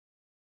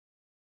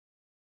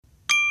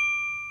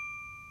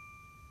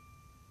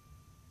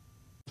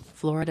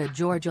Florida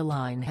Georgia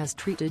Line has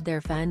treated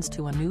their fans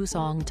to a new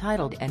song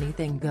titled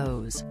Anything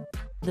Goes.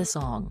 The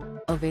song,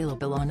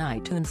 available on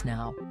iTunes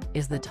now,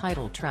 is the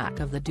title track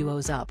of the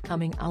duo's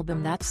upcoming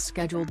album that's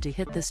scheduled to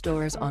hit the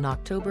stores on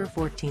October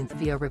 14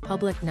 via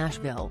Republic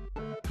Nashville.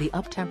 The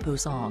uptempo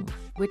song,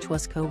 which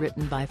was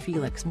co-written by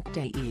Felix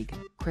McTeigue,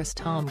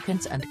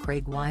 Tompkins and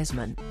Craig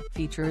Wiseman,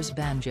 features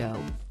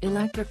banjo,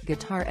 electric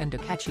guitar and a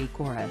catchy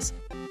chorus.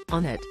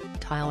 On it,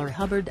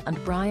 Hubbard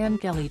and Brian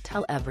Kelley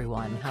tell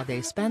everyone how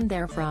they spend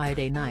their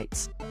Friday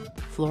nights.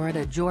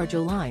 Florida Georgia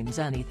Line's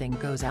Anything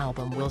Goes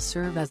album will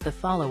serve as the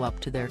follow-up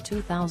to their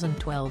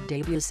 2012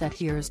 debut set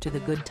Here's to the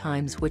Good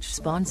Times, which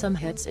spawned some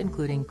hits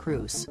including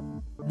Cruise.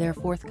 Their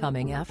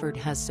forthcoming effort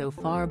has so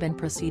far been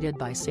preceded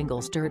by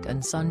singles Dirt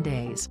and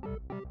Sundays.